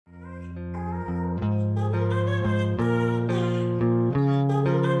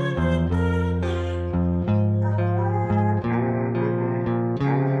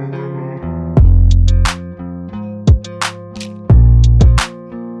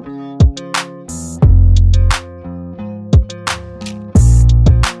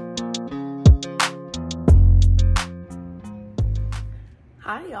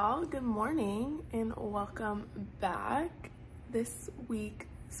y'all, good morning and welcome back. This week's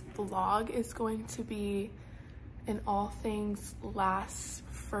vlog is going to be in all things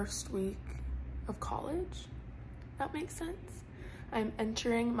first week of college. That makes sense. I'm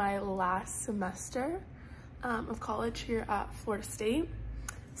entering my last semester of college here at Florida State.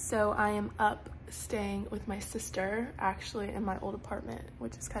 So I am up staying with my sister, actually in my old apartment,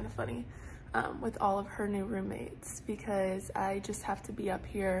 which is kind of funny. With all of her new roommates, because I just have to be up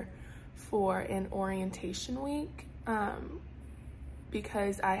here for an orientation week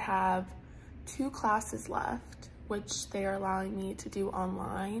because I have 2 classes left, which they are allowing me to do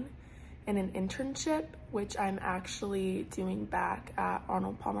online, and an internship, which I'm actually doing back at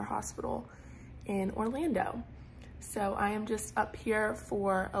Arnold Palmer Hospital in Orlando. So I am just up here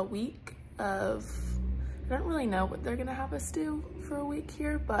for a week of, I don't really know what they're gonna have us do for a week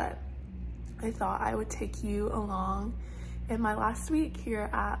here, but I thought I would take you along in my last week here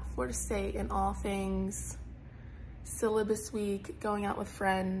at Florida State in all things syllabus week, going out with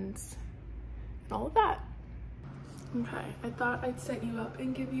friends, and all of that. Okay, I thought I'd set you up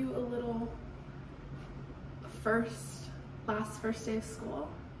and give you a little last first day of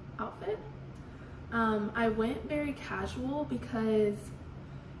school outfit. I went very casual because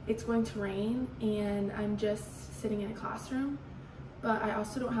it's going to rain and I'm just sitting in a classroom. But I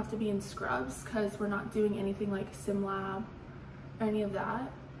also don't have to be in scrubs because we're not doing anything like sim lab or any of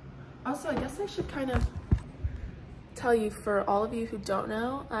that. Also, I guess I should kind of tell you, for all of you who don't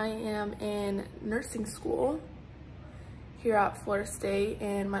know, I am in nursing school here at Florida State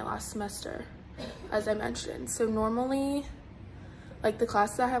in my last semester, as I mentioned. So normally, like, the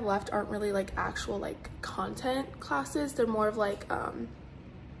classes I have left aren't really like actual like content classes. They're more of like,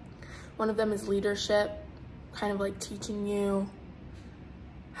 one of them is leadership, kind of like teaching you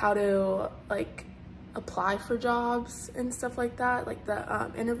how to like apply for jobs and stuff like that, like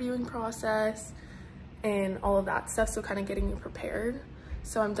the interviewing process and all of that stuff, so kind of getting you prepared.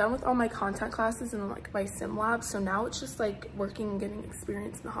 So I'm done with all my content classes and like my sim lab, so now it's just like working and getting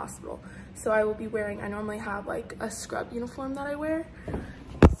experience in the hospital. So I will be wearing, I normally have like a scrub uniform that I wear.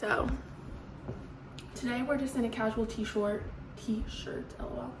 So today we're just in a casual t-shirt,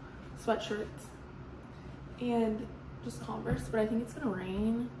 lol, sweatshirts, and just Converse, but I think it's gonna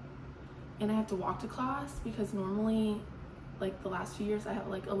rain and I have to walk to class because normally, like the last few years, I have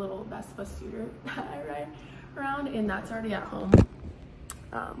like a little Vespa scooter that I ride around, and that's already at home.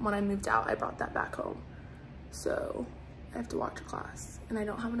 When I moved out, I brought that back home. So I have to walk to class and I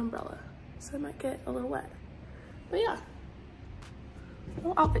don't have an umbrella, so I might get a little wet. But yeah,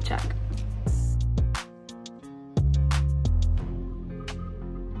 little outfit check.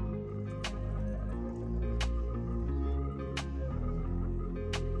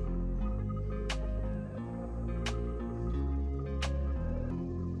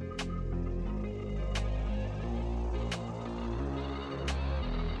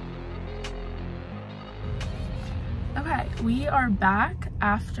 Okay, we are back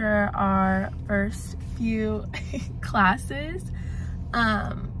after our first few classes.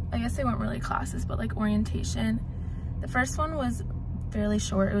 I guess they weren't really classes, but like orientation. The first one was fairly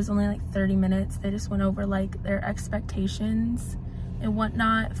short. It was only like 30 minutes. They just went over like their expectations and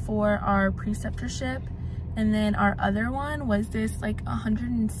whatnot for our preceptorship. And then our other one was this like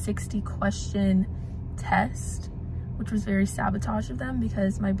 160 question test, which was very sabotage of them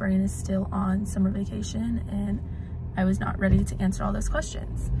because my brain is still on summer vacation and I was not ready to answer all those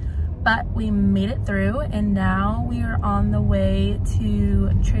questions. But we made it through, and now we are on the way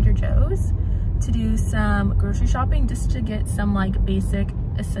to Trader Joe's to do some grocery shopping, just to get some like basic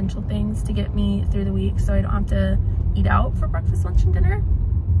essential things to get me through the week so I don't have to eat out for breakfast, lunch, and dinner.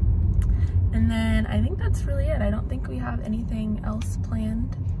 And then I think that's really it. I don't think we have anything else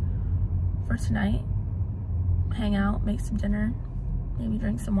planned for tonight. Hang out, make some dinner, maybe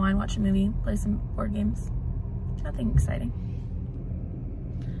drink some wine, watch a movie, play some board games. Nothing exciting.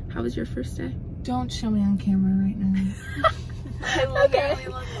 How was your first day? Don't show me on camera right now. I literally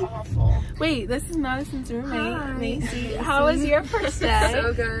look awful. Wait, this is Madison's roommate, Hi. Macy. How was your first day?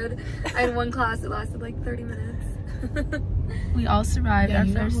 So good. I had one class that lasted like 30 minutes. We all survived our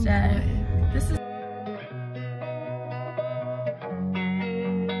first day. This is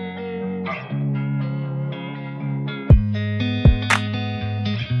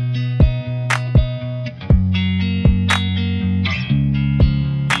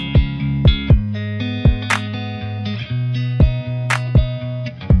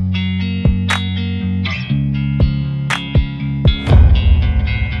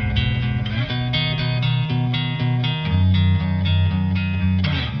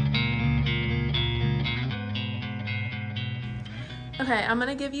Okay, I'm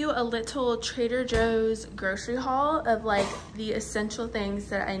gonna give you a little Trader Joe's grocery haul of like the essential things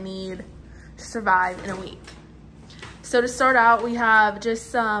that I need to survive in a week. So to start out, we have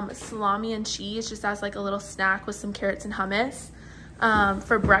just some salami and cheese, just as like a little snack with some carrots and hummus.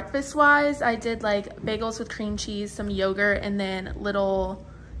 For breakfast wise, I did like bagels with cream cheese, some yogurt, and then little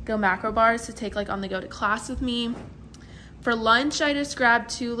Go Macro bars to take like on the go to class with me. For lunch, I just grabbed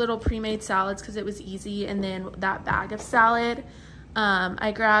 2 little pre-made salads because it was easy, and then that bag of salad.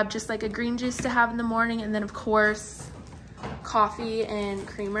 I grabbed just like a green juice to have in the morning, and then of course, coffee and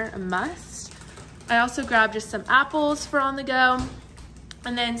creamer, a must. I also grabbed just some apples for on the go,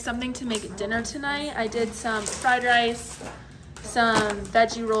 and then something to make dinner tonight. I did some fried rice, some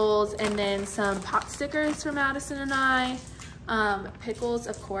veggie rolls, and then some pot stickers for Madison and I. Pickles,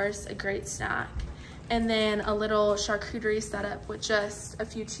 of course, a great snack. And then a little charcuterie setup with just a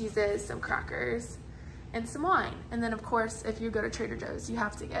few cheeses, some crackers, and some wine. And then of course, if you go to Trader Joe's, you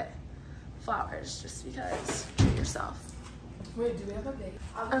have to get flowers just because, treat yourself. Wait, do we have a bake?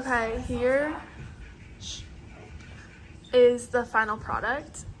 Okay, here is the final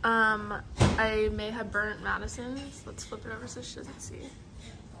product. I may have burnt Madison's. Let's flip it over so she doesn't see.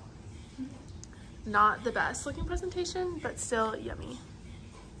 Not the best looking presentation, but still yummy.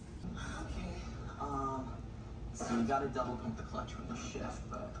 So you gotta double pump the clutch with the shift,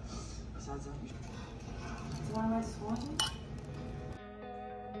 but besides that, you should. Why am I swanning?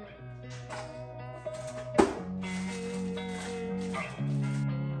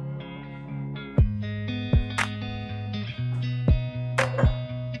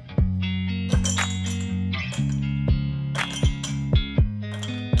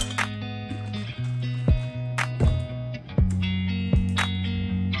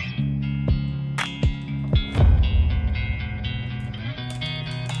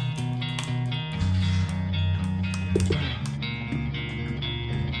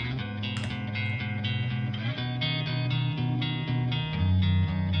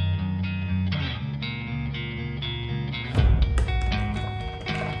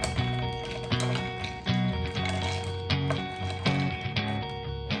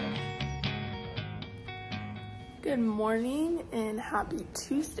 Good morning and happy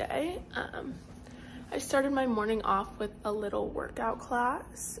Tuesday. I started my morning off with a little workout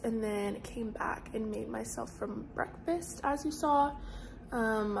class and then came back and made myself some breakfast, as you saw.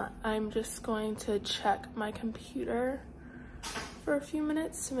 I'm just going to check my computer for a few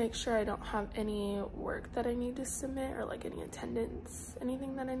minutes to make sure I don't have any work that I need to submit or like any attendance,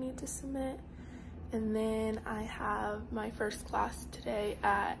 anything that I need to submit. And then I have my first class today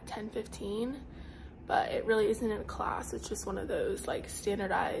at 10:15. But it really isn't a class, it's just one of those like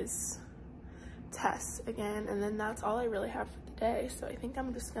standardized tests again, and then that's all I really have for the day. So I think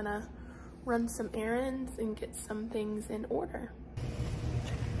I'm just gonna run some errands and get some things in order.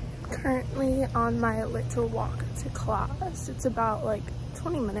 Currently on my little walk to class. It's about like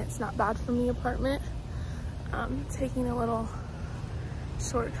 20 minutes, not bad from the apartment. Taking a little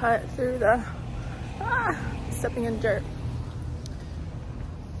shortcut through the, stepping in dirt,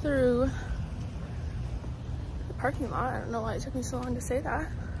 through parking lot. I don't know why it took me so long to say that.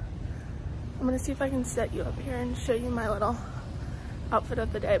 I'm gonna see if I can set you up here and show you my little outfit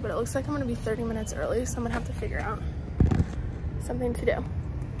of the day, but it looks like I'm gonna be 30 minutes early, so I'm gonna have to figure out something to do.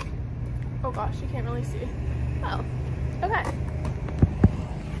 Oh gosh, you can't really see. Oh, okay.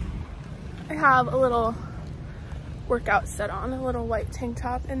 I have a little workout set on, a little white tank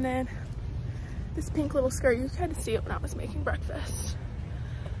top, and then this pink little skirt. You could see it when I was making breakfast.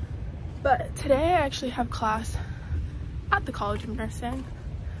 But today I actually have class at the College of Nursing,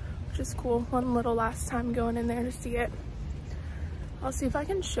 which is cool. One little last time going in there to see it. I'll see if I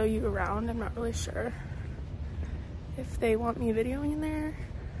can show you around. I'm not really sure if they want me videoing in there.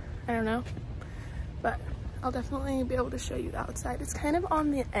 I don't know, but I'll definitely be able to show you the outside. It's kind of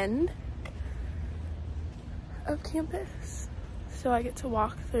on the end of campus, so I get to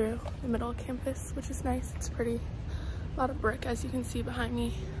walk through the middle of campus, which is nice. It's pretty, a lot of brick, as you can see behind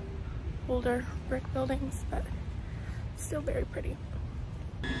me. Older brick buildings, but still very pretty.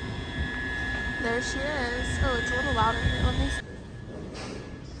 There she is. Oh, it's a little louder here. Let me see.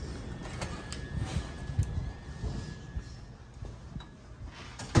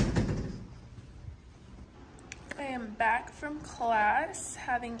 I am back from class,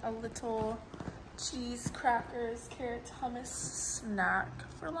 having a little cheese, crackers, carrots, hummus snack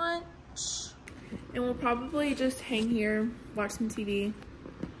for lunch. And we'll probably just hang here, watch some TV.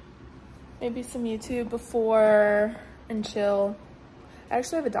 Maybe some YouTube before and chill. I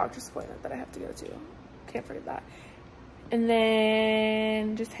actually have a doctor's appointment that I have to go to. Can't forget that. And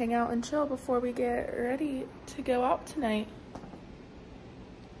then just hang out and chill before we get ready to go out tonight.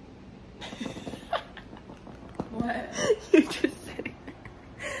 What? You're just sitting there.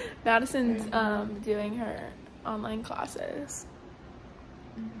 Madison's doing her online classes.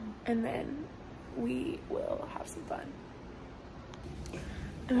 And then we will have some fun.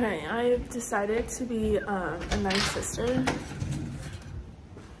 Okay, I've decided to be a nice sister.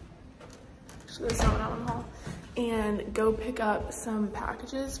 Actually, that's not what I want to haul. And go pick up some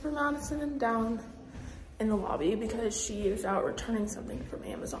packages for Madison down in the lobby because she is out returning something from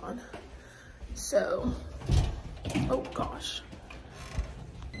Amazon. So, oh gosh.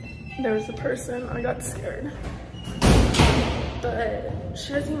 There was a person, I got scared. But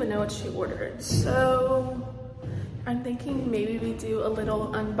she doesn't even know what she ordered. So, I'm thinking maybe we do a little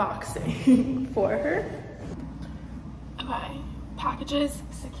unboxing for her. Okay, packages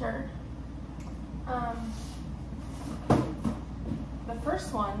secured. The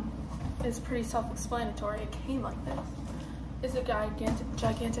first one is pretty self-explanatory. It came like this. It's a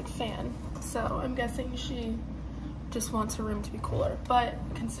gigantic fan. So I'm guessing she just wants her room to be cooler. But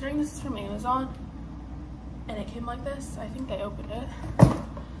considering this is from Amazon and it came like this, I think they opened it.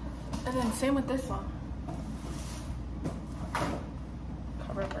 And then same with this one.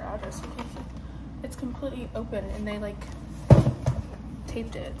 Cover up her address in case it's completely open and they like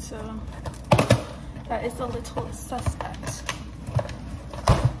taped it. So that is a little suspect.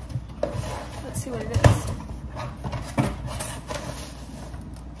 Let's see what it is.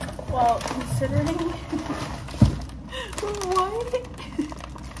 Well, considering what?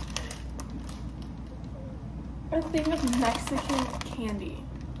 A thing of Mexican candy.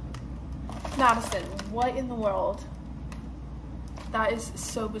 Madison, what in the world? That is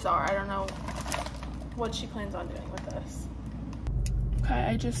so bizarre. I don't know what she plans on doing with this. Okay,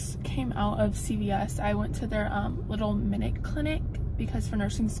 I just came out of CVS. I went to their little minute clinic because for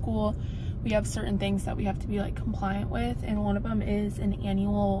nursing school, we have certain things that we have to be like compliant with, and one of them is an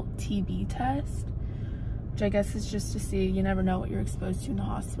annual TB test, which I guess is just to see, you never know what you're exposed to in the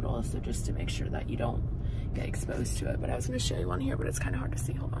hospital, so just to make sure that you don't get exposed to it. But I was going to show you one here, but it's kind of hard to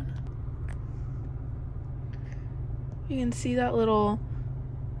see. Hold on. You can see that little,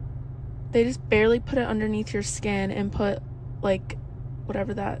 they just barely put it underneath your skin and put like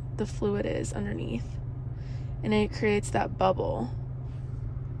whatever the fluid is underneath, and it creates that bubble.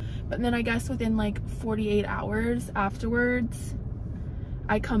 But then I guess within like 48 hours afterwards,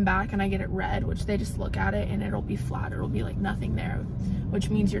 I come back and I get it red, which they just look at it and it'll be flat. It'll be like nothing there, which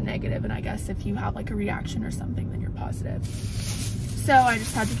means you're negative. And I guess if you have like a reaction or something, then you're positive. So I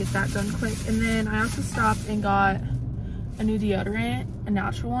just had to get that done quick. And then I also stopped and got a new deodorant, a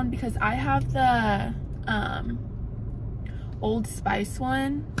natural one, because I have the Old Spice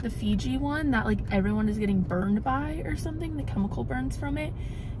one, the Fiji one that like everyone is getting burned by or something, the chemical burns from it.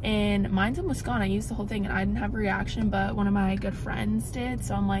 And mine's almost gone. I used the whole thing and I didn't have a reaction, but one of my good friends did.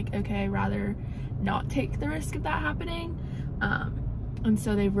 So I'm like, okay, I'd rather not take the risk of that happening. And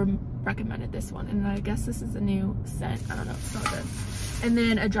so they recommended this one. And I guess this is a new scent. I don't know, it's not good. And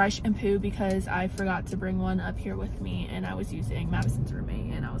then a dry shampoo because I forgot to bring one up here with me and I was using Madison's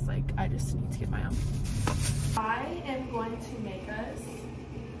roommate and I was like, I just need to get my own. I am going to make us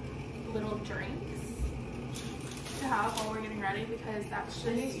little drinks to have while we're getting ready because that's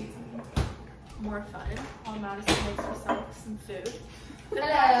just more fun while Madison makes herself some food.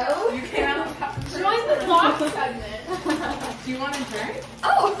 Hello. You can join the vlog segment. Do you want a drink?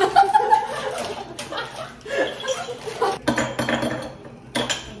 Oh.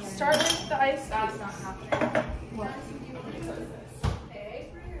 Start with the ice. That's not happening. What?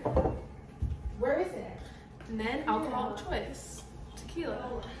 Where is it? And then alcohol of choice.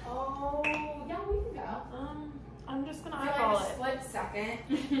 Tequila. Oh, yeah, we can go. I'm just gonna For eyeball like a it. split second.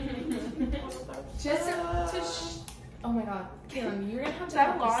 Just to oh my god, Caitlin, you're gonna have to that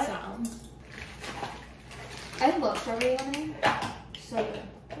a cut lot? this down. I love strawberry lemonade. So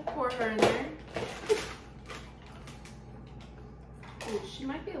good. Pour her in there. Ooh, she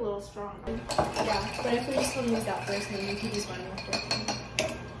might be a little strong. Yeah, but if we just want to use that first, then we can use mine after.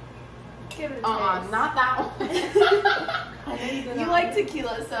 Give it a taste. Not that one. I know you did You that like one.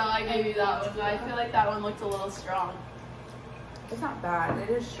 tequila, so I gave you that one. I feel like that one looked a little strong. It's not bad. It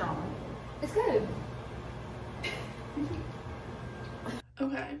is strong. It's good.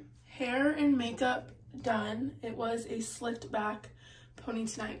 Okay, hair and makeup done. It was a slicked back pony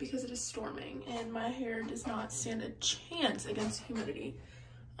tonight because it is storming and my hair does not stand a chance against humidity.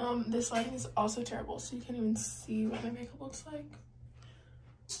 This lighting is also terrible, so you can't even see what my makeup looks like.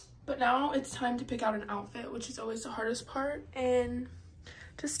 But now it's time to pick out an outfit, which is always the hardest part, and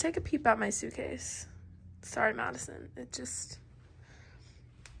just take a peep at my suitcase. Sorry, Madison, it just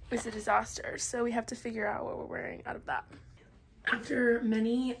is a disaster. So we have to figure out what we're wearing out of that. After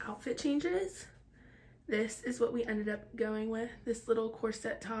many outfit changes, this is what we ended up going with, this little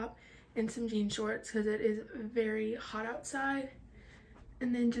corset top and some jean shorts because it is very hot outside.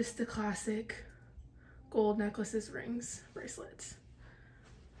 And then just the classic gold necklaces, rings, bracelets.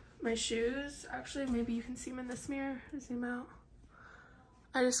 My shoes, actually, maybe you can see them in this mirror. Zoom out.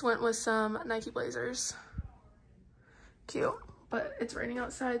 I just went with some Nike Blazers. Cute, but it's raining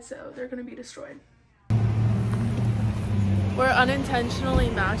outside, so they're gonna be destroyed. We're unintentionally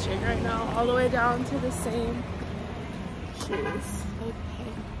matching right now, all the way down to the same shoes.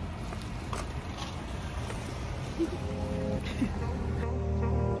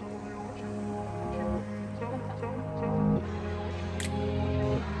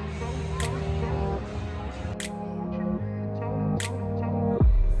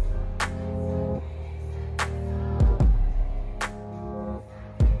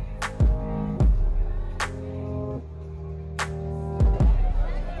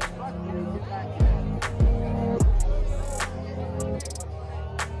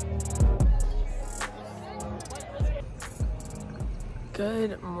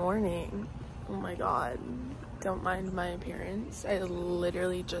 Good morning. Oh my god, don't mind my appearance. I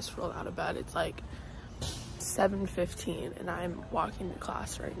literally just rolled out of bed. It's like 7:15 and I'm walking to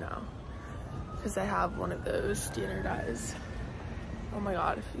class right now because I have one of those standardized. Oh my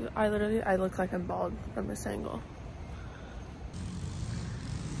god, I look like I'm bald from this angle.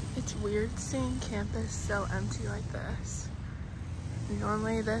 It's weird seeing campus so empty like this.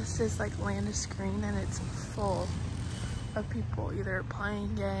 Normally this is like land of screen and it's full of people either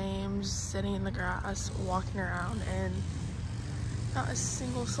playing games, sitting in the grass, walking around, and not a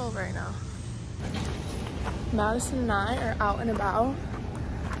single soul right now. Madison and I are out and about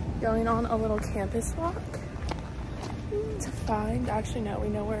going on a little campus walk to find, actually no, we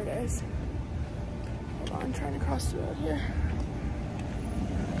know where it is. Hold on, I'm trying to cross the road here.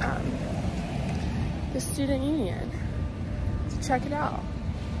 The student union, to check it out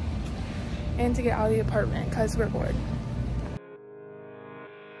and to get out of the apartment because we're bored.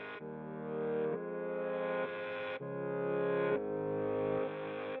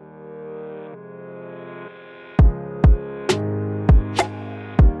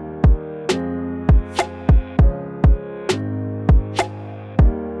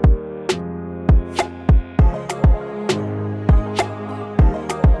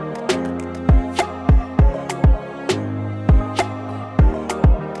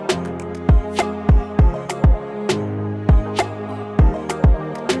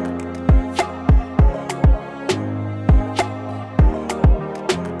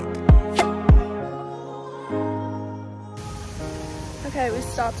 Okay, we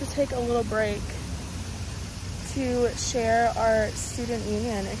stopped to take a little break to share our student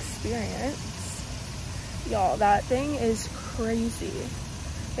union experience. Y'all, that thing is crazy.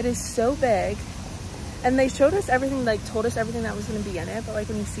 It is so big. And they showed us everything, like told us everything that was gonna be in it, but like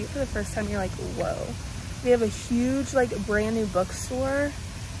when you see it for the first time, you're like, whoa. We have a huge, like brand new bookstore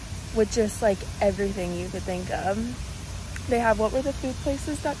with just like everything you could think of. They have, what were the food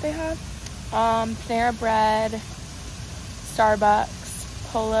places that they have? Panera Bread, Starbucks,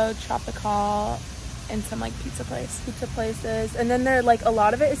 Polo Tropical, and some like pizza places. And then they're like, a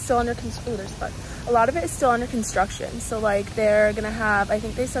lot of it is still under a lot of it is still under construction. So like they're gonna have, I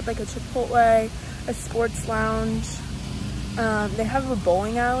think they said like a Chipotle, a sports lounge. They have a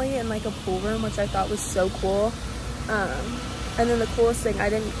bowling alley and like a pool room, which I thought was so cool. And then the coolest thing, I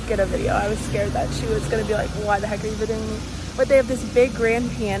didn't get a video. I was scared that she was gonna be like, why the heck are you videoing me? But they have this big grand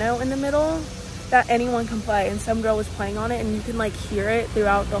piano in the middle that anyone can play, and some girl was playing on it and you can like hear it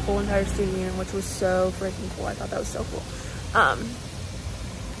throughout the whole entire student union, which was so freaking cool. I thought that was so cool.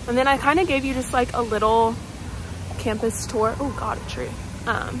 And then I kind of gave you just like a little campus tour. Oh god, a tree.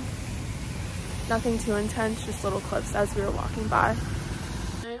 Nothing too intense, just little clips as we were walking by.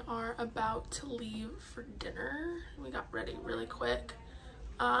 We are about to leave for dinner. We got ready really quick.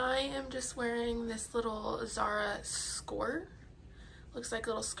 I am just wearing this little Zara skirt. Looks like a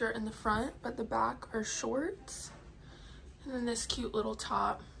little skirt in the front, but the back are shorts. And then this cute little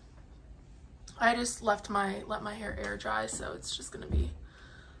top. I just let my hair air dry, so it's just gonna be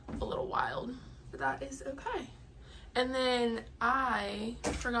a little wild, but that is okay. And then I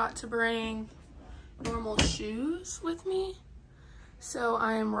forgot to bring normal shoes with me. So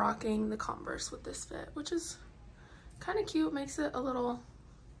I am rocking the Converse with this fit, which is kind of cute. Makes it a little,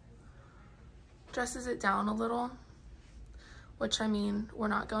 dresses it down a little. Which, I mean, we're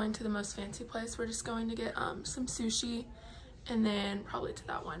not going to the most fancy place. We're just going to get some sushi and then probably to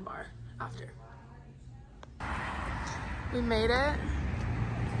that wine bar after. We made it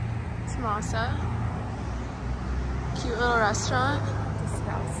to Masa. Cute little restaurant. Just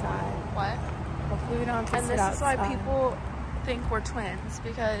outside. What? Hopefully we don't have to And sit this is why outside. people think we're twins,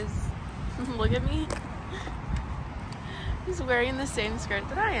 because look at me. He's wearing the same skirt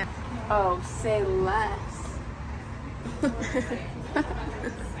that I am. Oh, say less.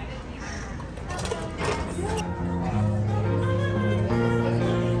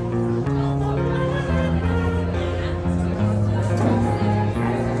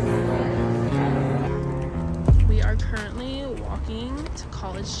 We are currently walking to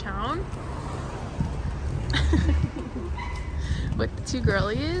College Town with the two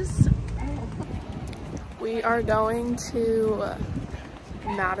girlies. We are going to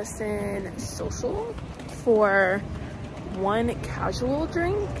Madison Social for one casual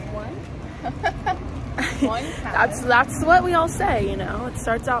drink. One casual. That's what we all say, you know. It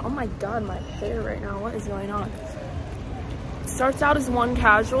starts out, oh my god, my hair right now, what is going on? It starts out as one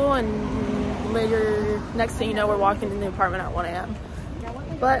casual, and later, next thing you know, we're walking in the apartment at 1 a.m.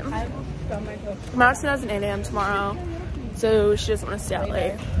 But Madison has an 8 a.m. tomorrow, so she doesn't want to stay out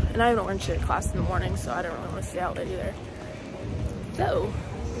late. And I have an orange shirt class in the morning, so I don't really want to stay out late either. So,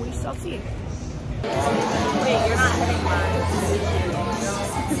 we shall see. Wait, you're not hitting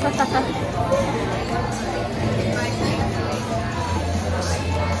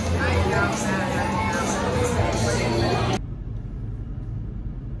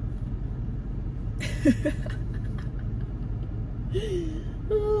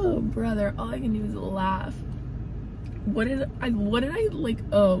Oh, brother, all I can do is laugh. What did I like?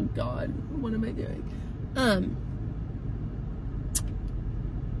 Oh god, what am I doing?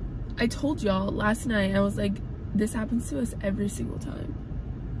 I told y'all last night, I was like, this happens to us every single time.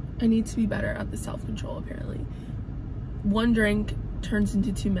 I need to be better at the self-control, apparently. One drink turns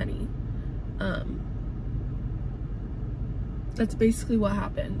into too many. That's basically what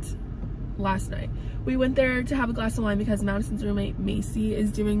happened last night. We went there to have a glass of wine because Madison's roommate Macy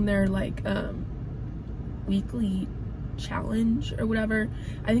is doing their like weekly challenge or whatever.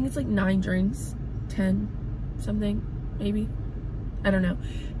 I think it's like 9 drinks, 10 something, maybe, I don't know,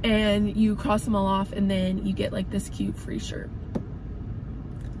 and you cross them all off and then you get like this cute free shirt.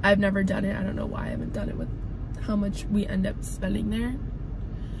 I've never done it. I don't know why I haven't done it with how much we end up spending there.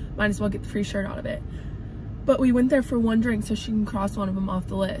 Might as well get the free shirt out of it. But we went there for one drink so she can cross one of them off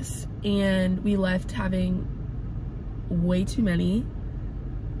the list, and we left having way too many.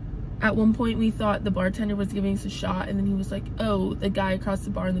 At one point we thought the bartender was giving us a shot, and then he was like, oh, the guy across the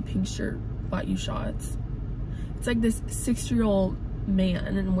bar in the pink shirt bought you shots. It's like this 6-year-old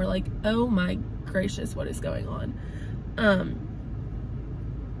man, and we're like, oh my gracious, what is going on?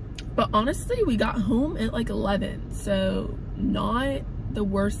 But honestly, we got home at like 11, so not the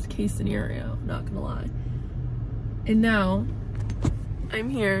worst case scenario, not gonna lie. And now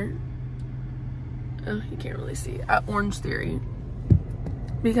I'm here, oh, you can't really see, at Orange Theory,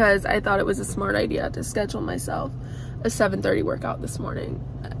 because I thought it was a smart idea to schedule myself a 7:30 workout this morning.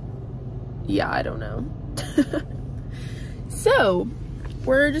 Yeah, I don't know. So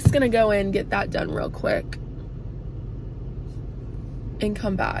we're just gonna go in, get that done real quick, and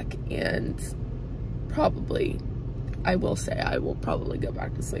come back, and probably, I will say, I will probably go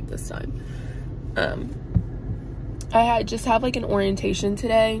back to sleep this time. I just have like an orientation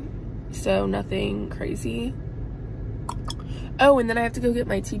today, so nothing crazy. Oh, and then I have to go get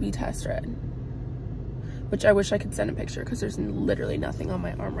my TB test read, which I wish I could send a picture because there's literally nothing on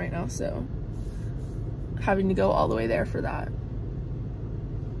my arm right now, so having to go all the way there for that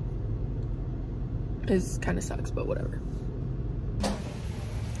is kind of sucks, but whatever.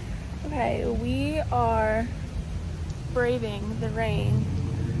 Okay, we are braving the rain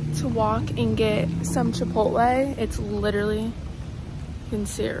to walk and get some Chipotle. It's literally, you can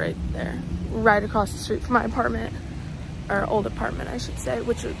see it right there, right across the street from my apartment, or old apartment I should say,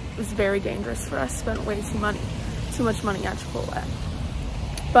 which was very dangerous for us. Spent way too much money at Chipotle.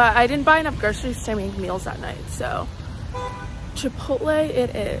 But I didn't buy enough groceries to make meals that night, so Chipotle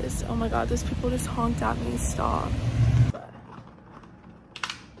it is. Oh my god, those people just honked at me, stop. But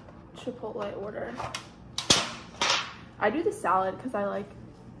Chipotle order. I do the salad because I like,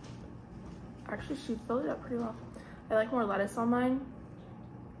 actually she filled it up pretty well. I like more lettuce on mine,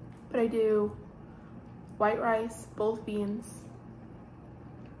 but I do white rice, both beans,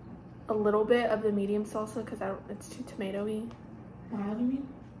 a little bit of the medium salsa because it's too tomatoey. Mild, you mean?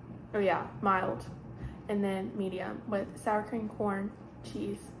 Oh yeah, mild. And then medium with sour cream, corn,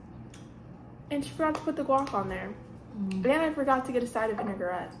 cheese. And she forgot to put the guac on there. And I forgot to get a side of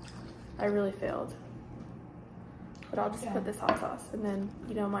vinaigrette. I really failed. But I'll just put this hot sauce, and then,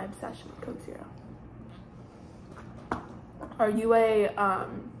 you know, my obsession with Coke Zero. Are you a,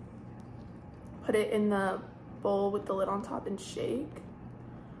 put it in the bowl with the lid on top and shake?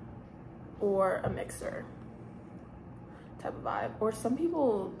 or a mixer type of vibe. Or some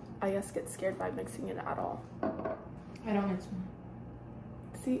people, I guess, get scared by mixing it at all. I don't mix mine.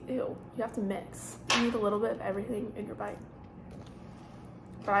 See, ew, you have to mix. You need a little bit of everything in your bite.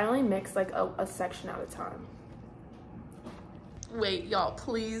 But I only mix like a section at a time. Wait, y'all,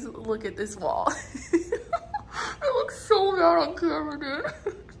 please look at this wall. It looks so bad on camera,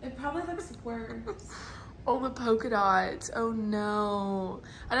 dude. It probably looks worse. Oh, the polka dots. Oh no.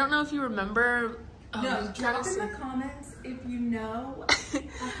 I don't know if you remember. No, drop in the comments if you know.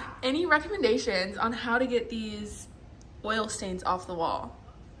 Any recommendations on how to get these oil stains off the wall?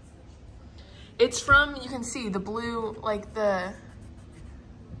 It's from, you can see the blue, like the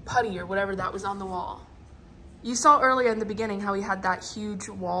putty or whatever that was on the wall. You saw earlier in the beginning how we had that huge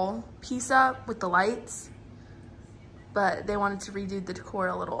wall piece up with the lights, but they wanted to redo the decor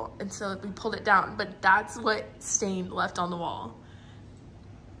a little, and so we pulled it down, but that's what stain left on the wall.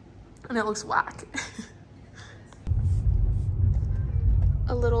 And it looks whack.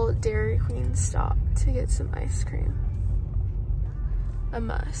 A little Dairy Queen stop to get some ice cream. A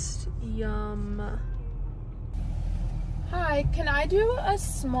must. Yum. Hi, can I do a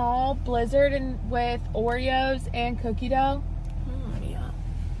small blizzard with Oreos and cookie dough? Yeah.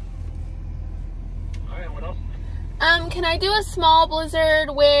 All right, what else? Can I do a small blizzard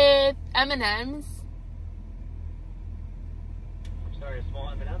with M&Ms? I'm sorry, a small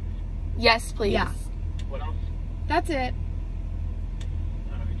M&M? Yes, please. Yeah. What else? That's it.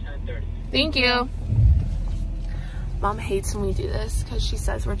 10:30. Thank you. Mom hates when we do this because she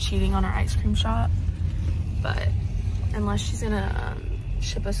says we're cheating on our ice cream shop. But unless she's gonna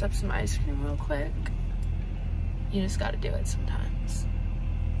ship us up some ice cream real quick, you just gotta do it sometimes.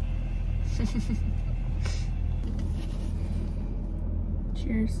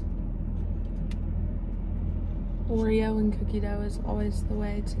 Cheers. Oreo and cookie dough is always the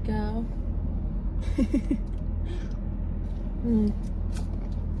way to go.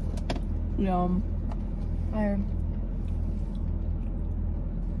 Yum.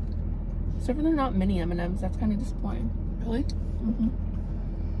 Except for they're not mini M&Ms. That's kind of disappointing. Really?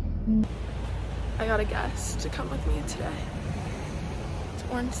 I got a guest to come with me today. It's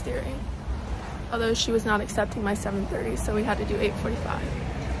Orange Theory. Although she was not accepting my 7:30, so we had to do 8:45.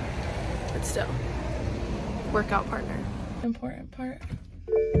 But still, workout partner. Important part.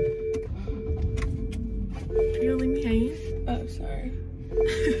 Are you leaving me hanging? Oh, sorry.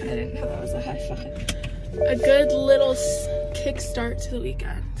 I didn't know that was a high five. A good little kickstart to the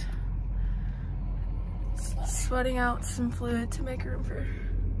weekend. Sweating out some fluid to make room for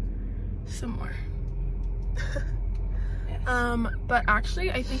some more. Yes. But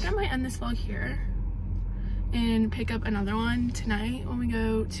actually, I think I might end this vlog here and pick up another one tonight when we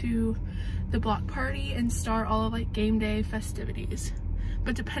go to the block party and start all of like game day festivities.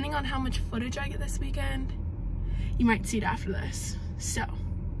 But depending on how much footage I get this weekend, you might see it after this. So,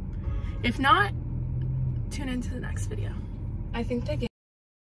 if not, tune into the next video. I think they get